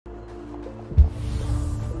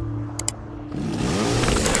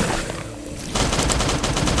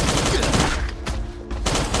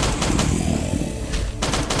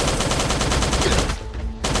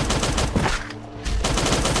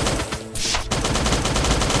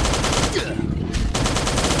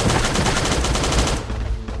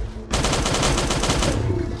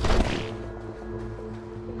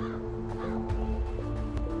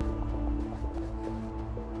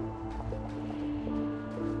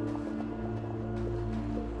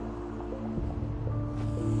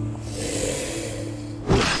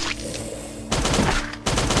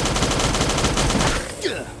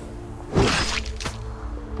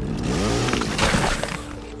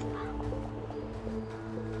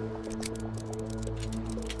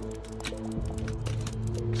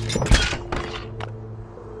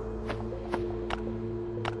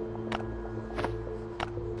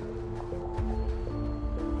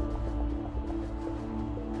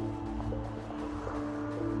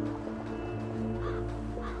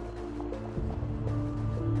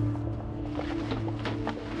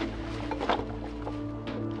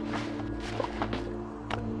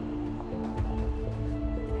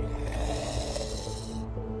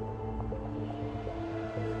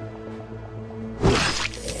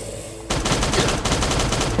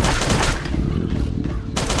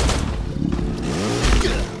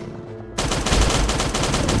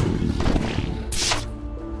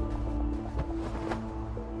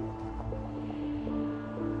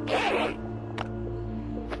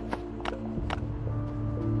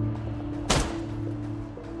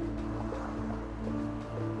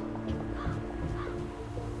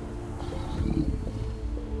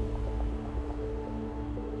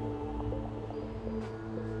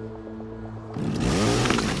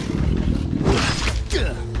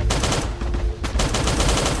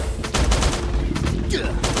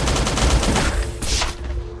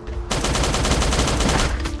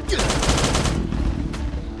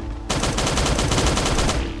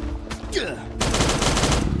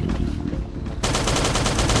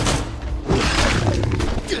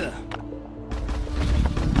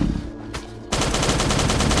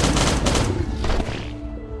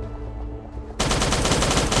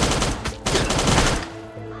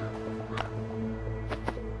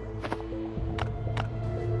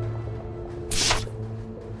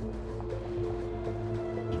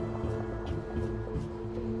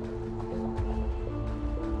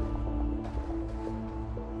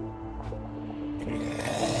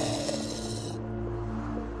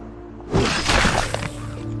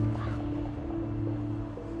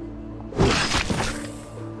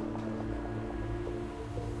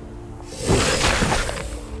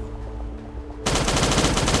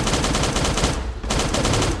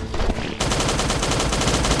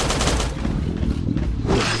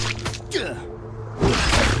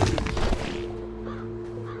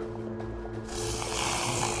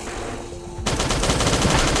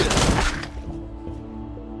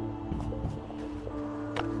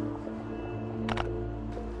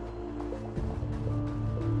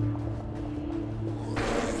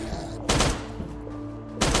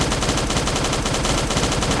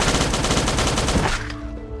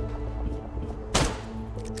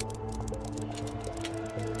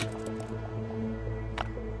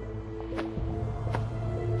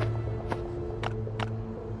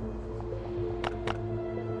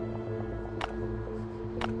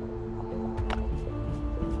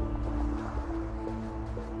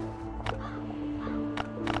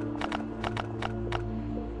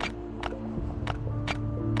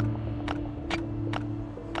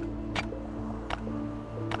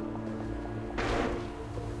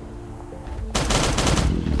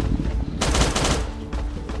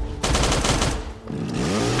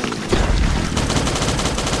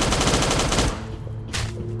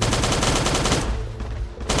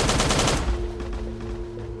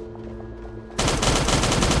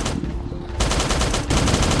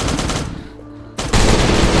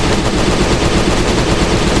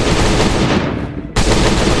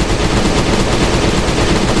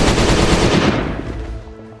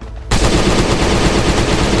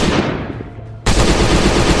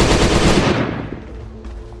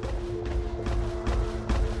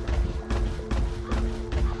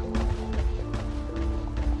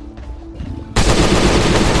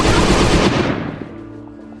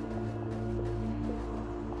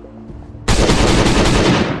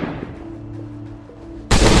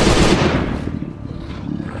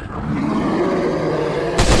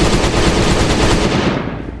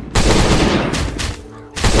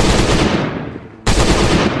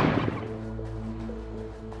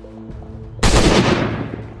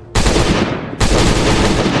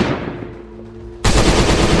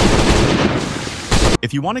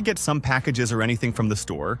If you want to get some packages or anything from the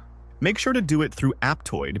store, make sure to do it through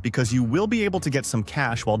Aptoid because you will be able to get some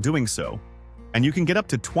cash while doing so, and you can get up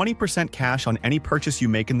to 20% cash on any purchase you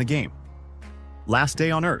make in the game. Last Day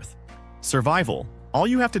on Earth. Survival. All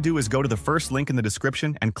you have to do is go to the first link in the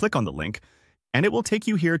description and click on the link, and it will take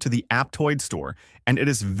you here to the Aptoid store, and it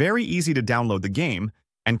is very easy to download the game,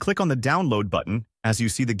 and click on the download button as you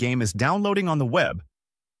see the game is downloading on the web,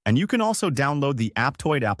 and you can also download the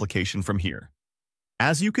Aptoid application from here.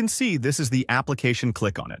 As you can see, this is the application,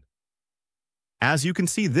 click on it. As you can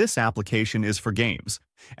see, this application is for games,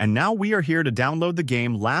 and now we are here to download the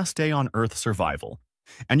game Last Day on Earth Survival.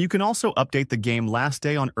 And you can also update the game Last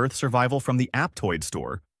Day on Earth Survival from the Aptoid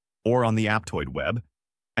store or on the Aptoid web,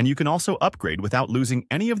 and you can also upgrade without losing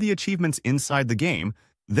any of the achievements inside the game.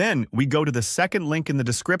 Then we go to the second link in the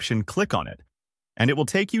description, click on it, and it will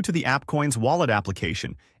take you to the AppCoins wallet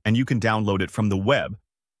application, and you can download it from the web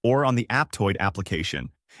or on the Aptoid application.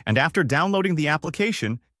 And after downloading the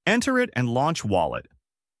application, enter it and launch wallet.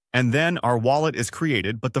 And then our wallet is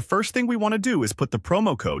created, but the first thing we want to do is put the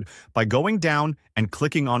promo code by going down and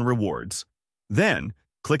clicking on rewards. Then,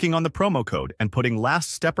 clicking on the promo code and putting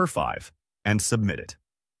last stepper 5 and submit it.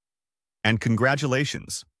 And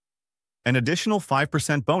congratulations! An additional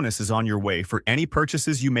 5% bonus is on your way for any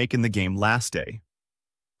purchases you make in the game Last Day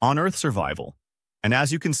on Earth Survival. And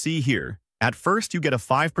as you can see here, at first you get a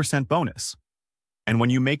 5% bonus. And when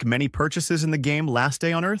you make many purchases in the game Last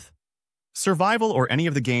Day on Earth Survival or any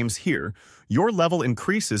of the games here, your level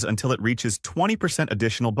increases until it reaches 20%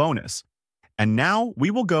 additional bonus. And now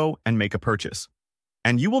we will go and make a purchase.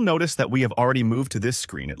 And you will notice that we have already moved to this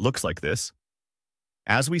screen. It looks like this.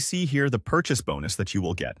 As we see here, the purchase bonus that you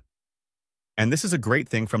will get. And this is a great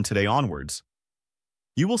thing from today onwards.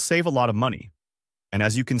 You will save a lot of money. And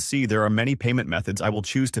as you can see, there are many payment methods. I will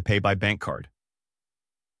choose to pay by bank card.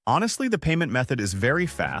 Honestly, the payment method is very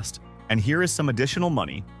fast, and here is some additional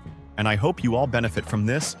money. And I hope you all benefit from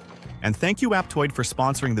this. And thank you Aptoid for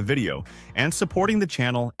sponsoring the video and supporting the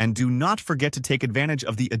channel, and do not forget to take advantage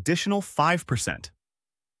of the additional 5%.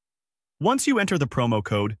 Once you enter the promo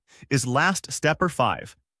code is last stepper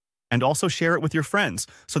 5, and also share it with your friends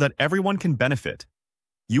so that everyone can benefit.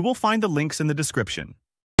 You will find the links in the description.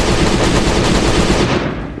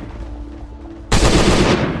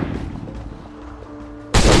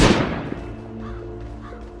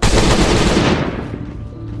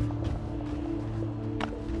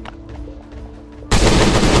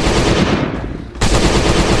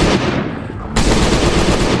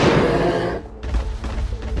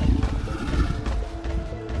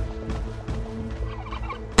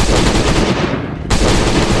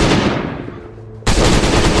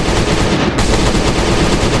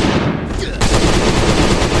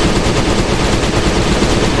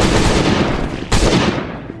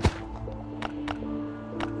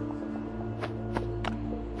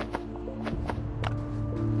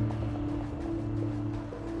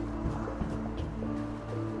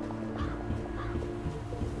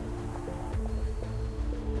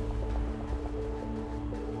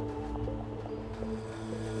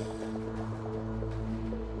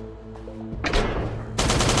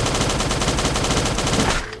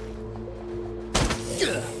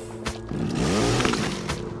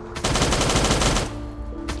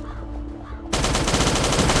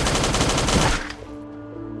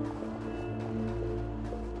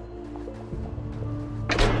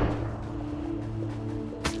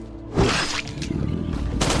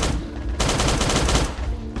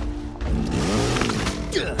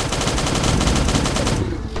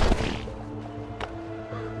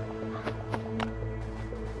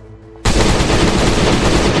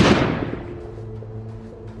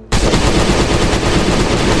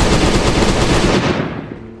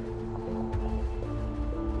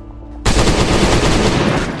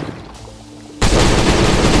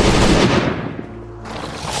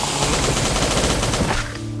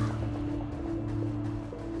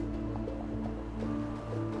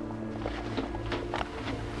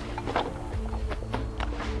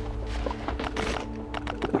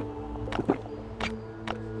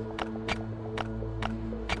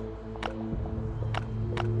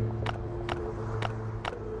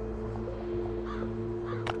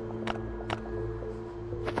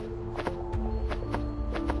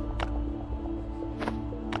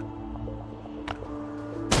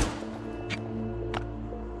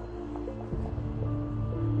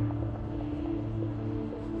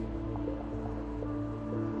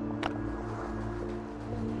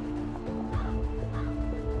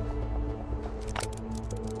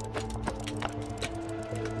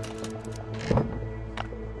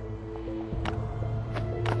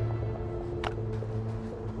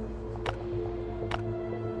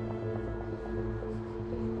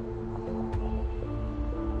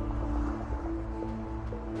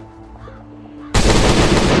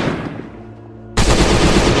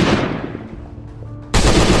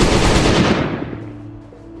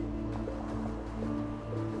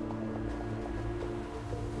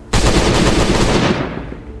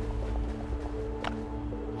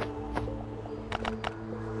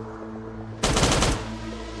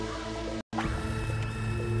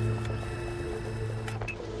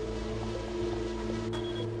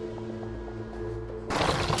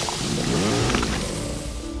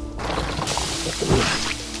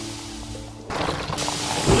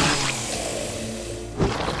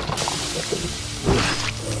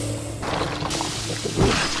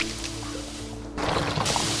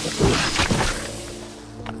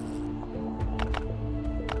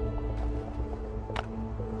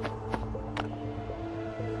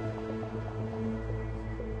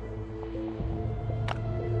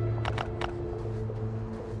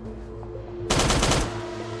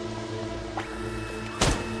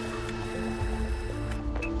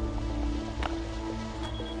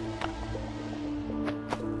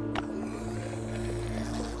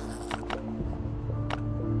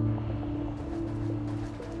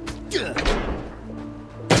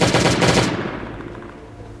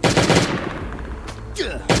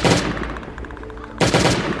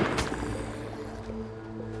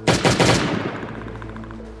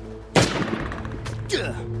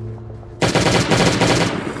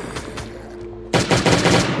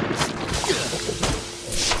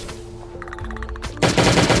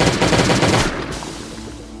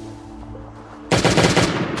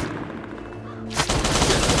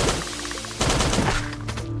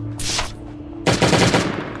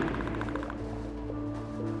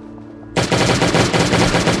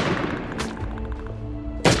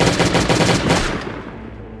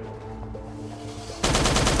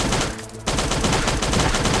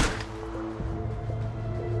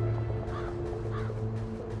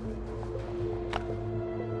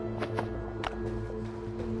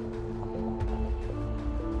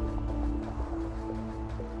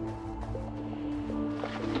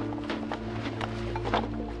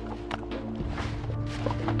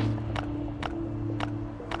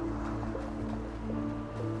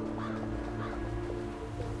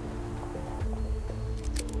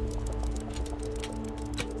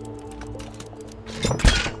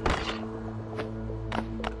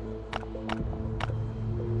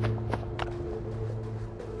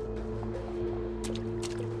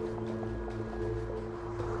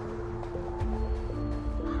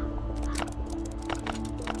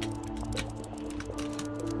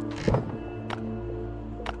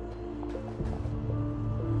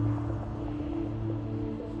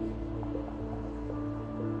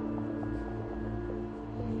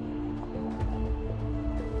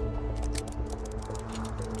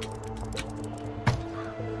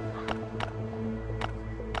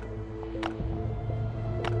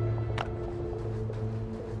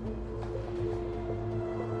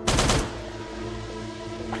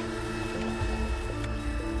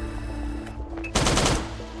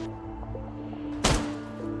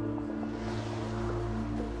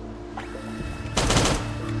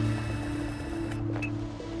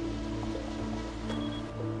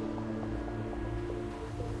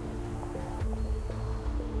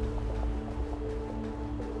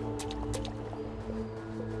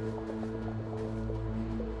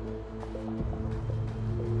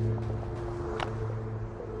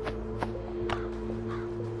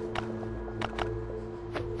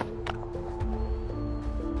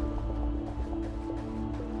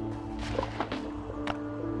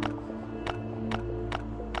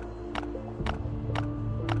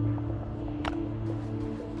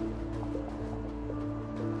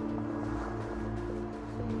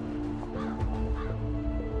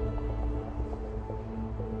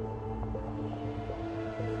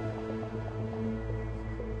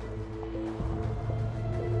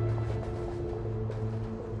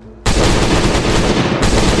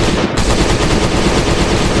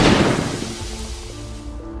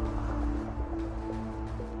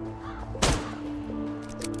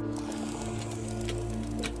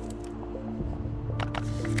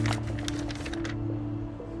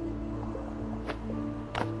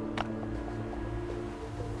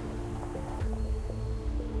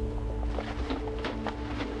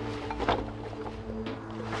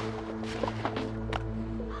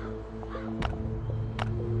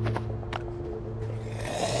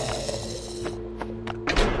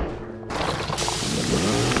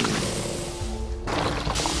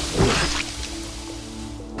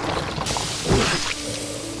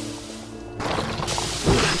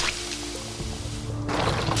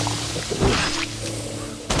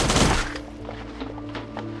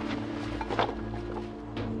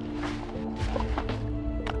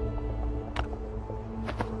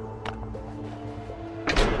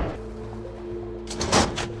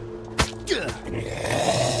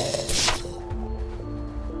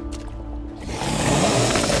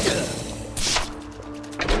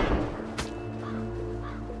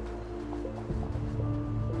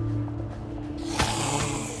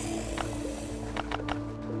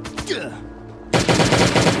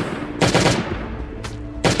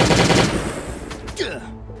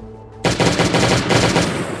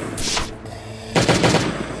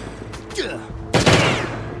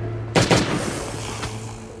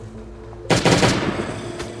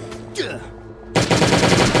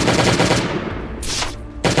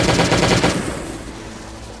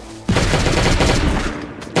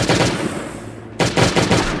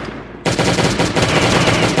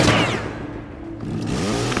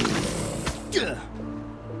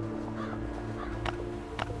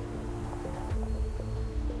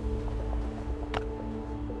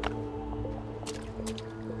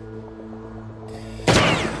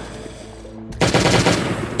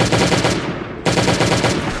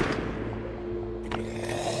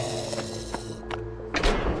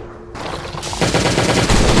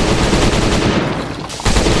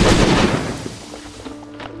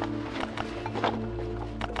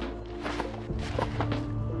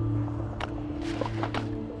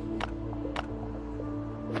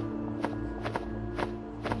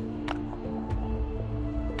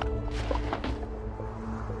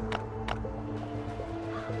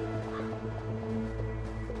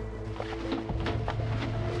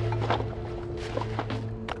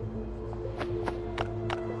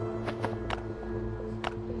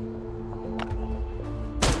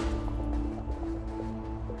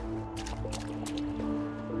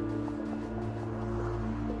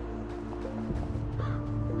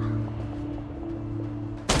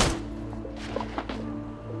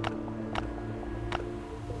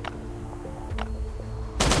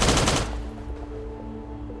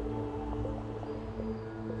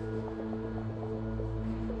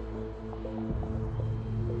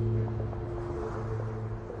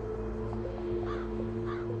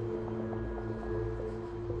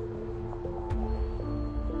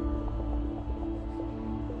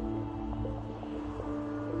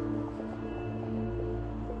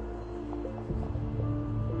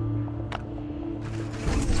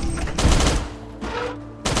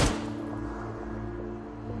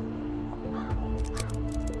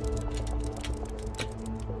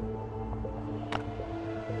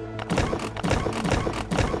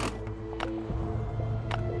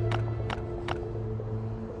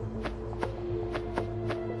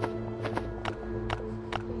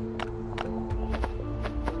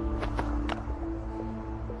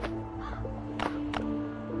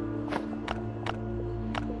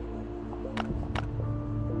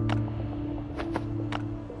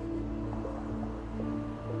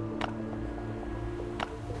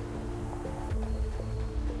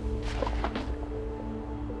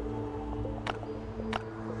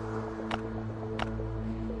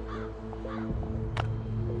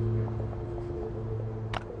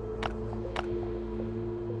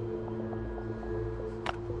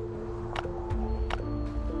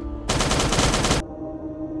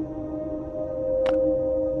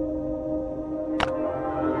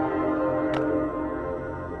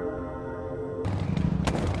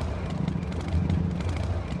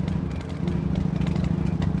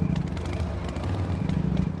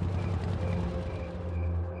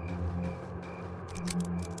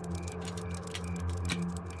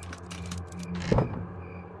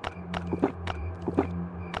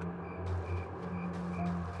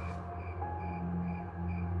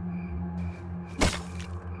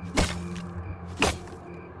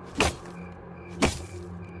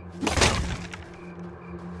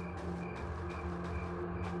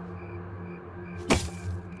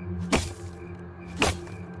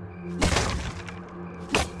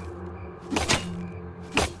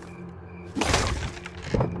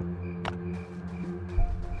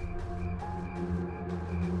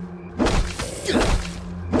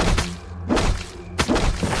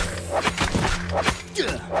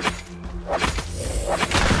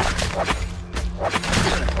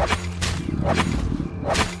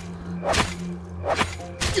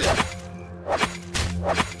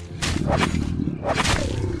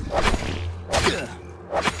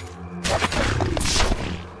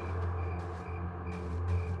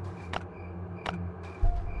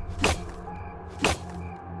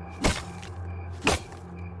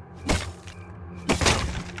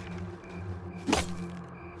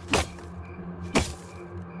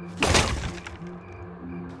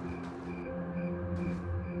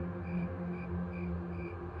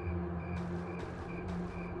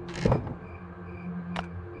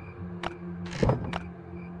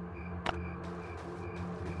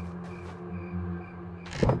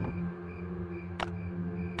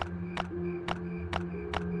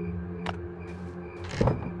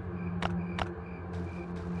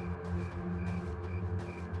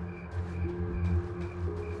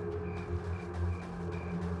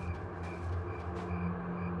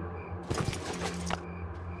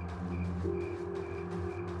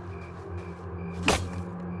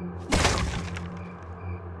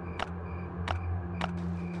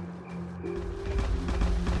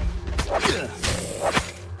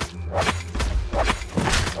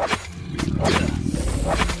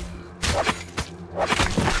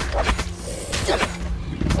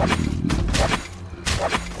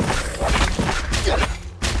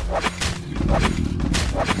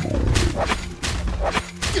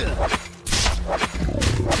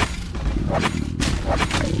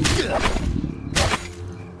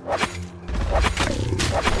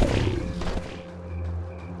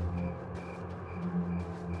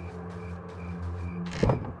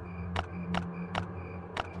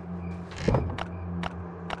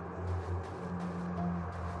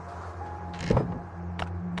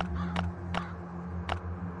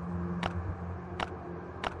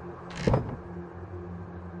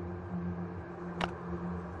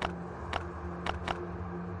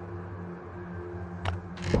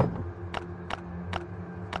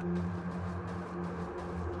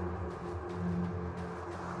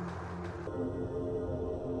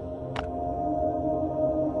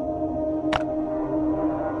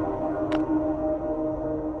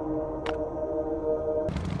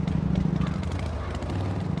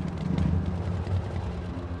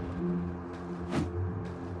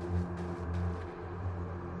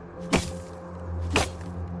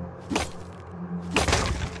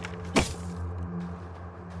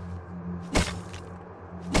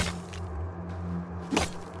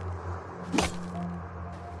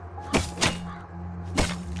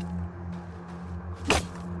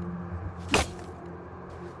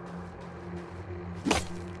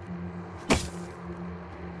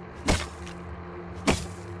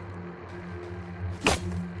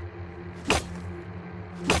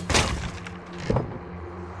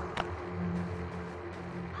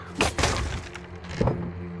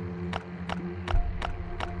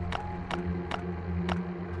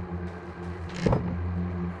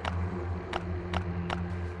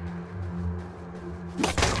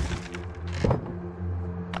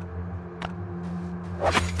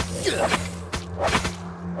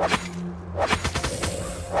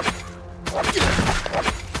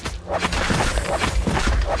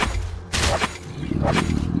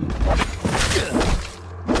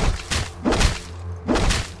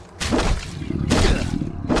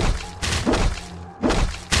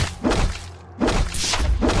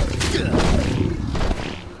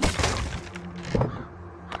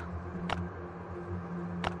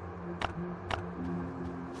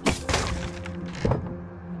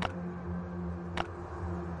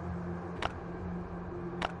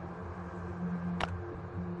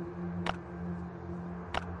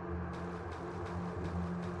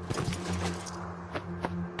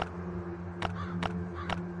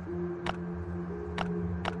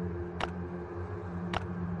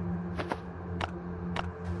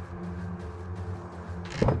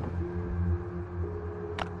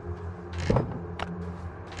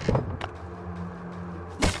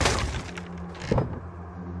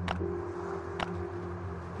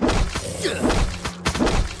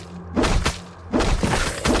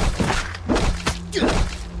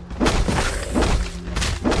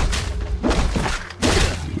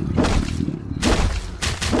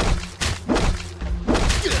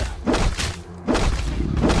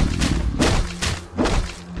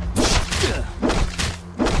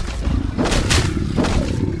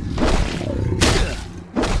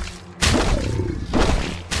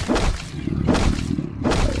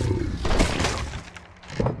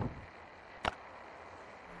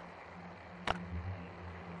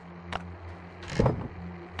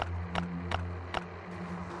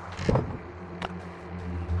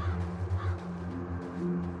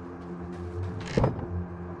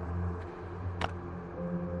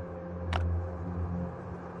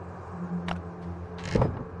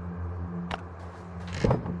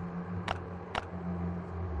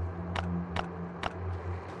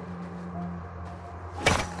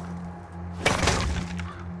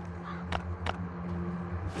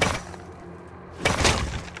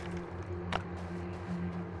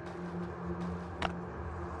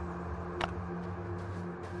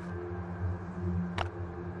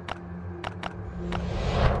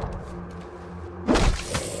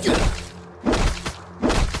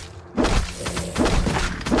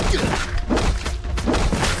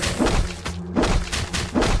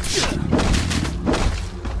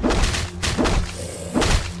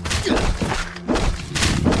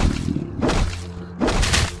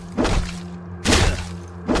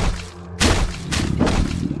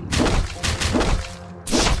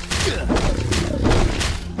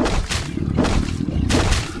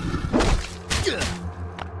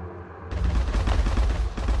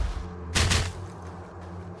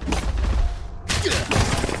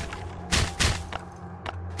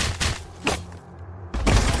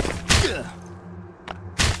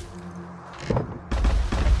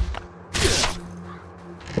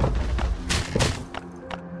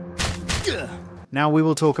 Now we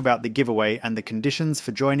will talk about the giveaway and the conditions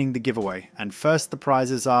for joining the giveaway. And first, the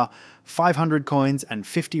prizes are 500 coins and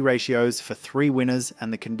 50 ratios for 3 winners,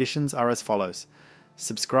 and the conditions are as follows.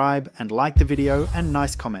 Subscribe and like the video and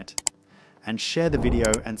nice comment. And share the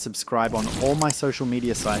video and subscribe on all my social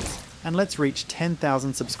media sites. And let's reach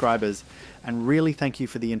 10,000 subscribers. And really thank you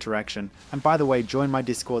for the interaction. And by the way, join my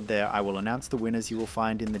Discord there. I will announce the winners you will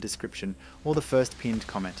find in the description or the first pinned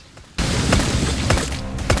comment.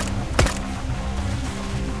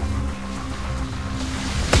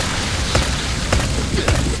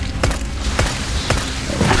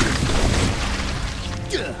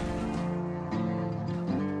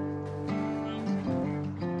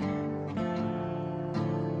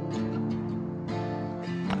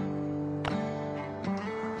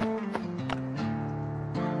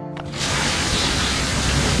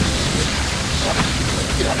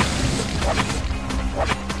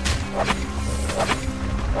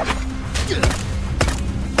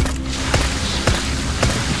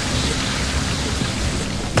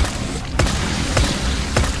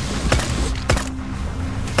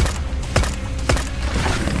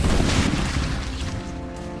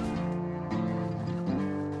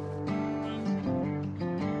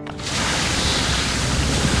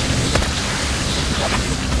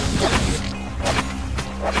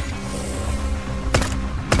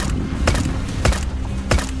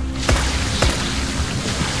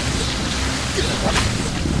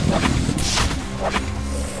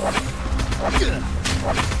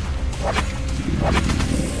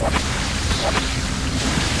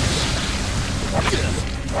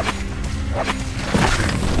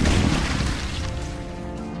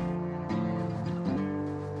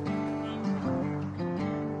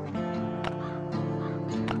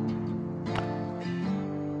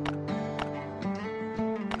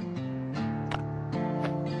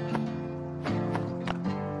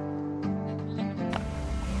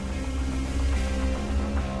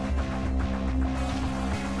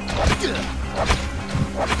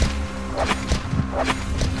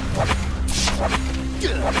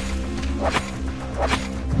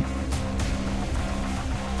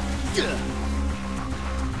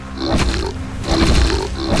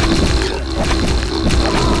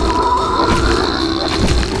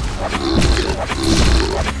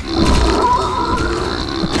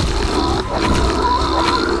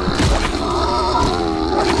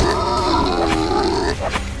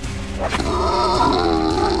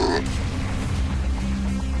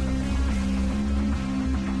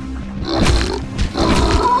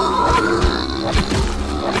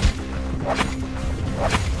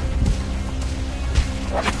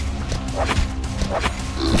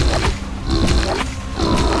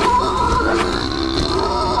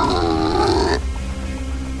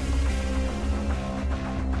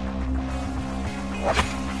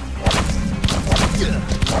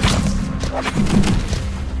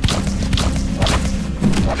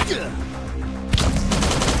 Yeah.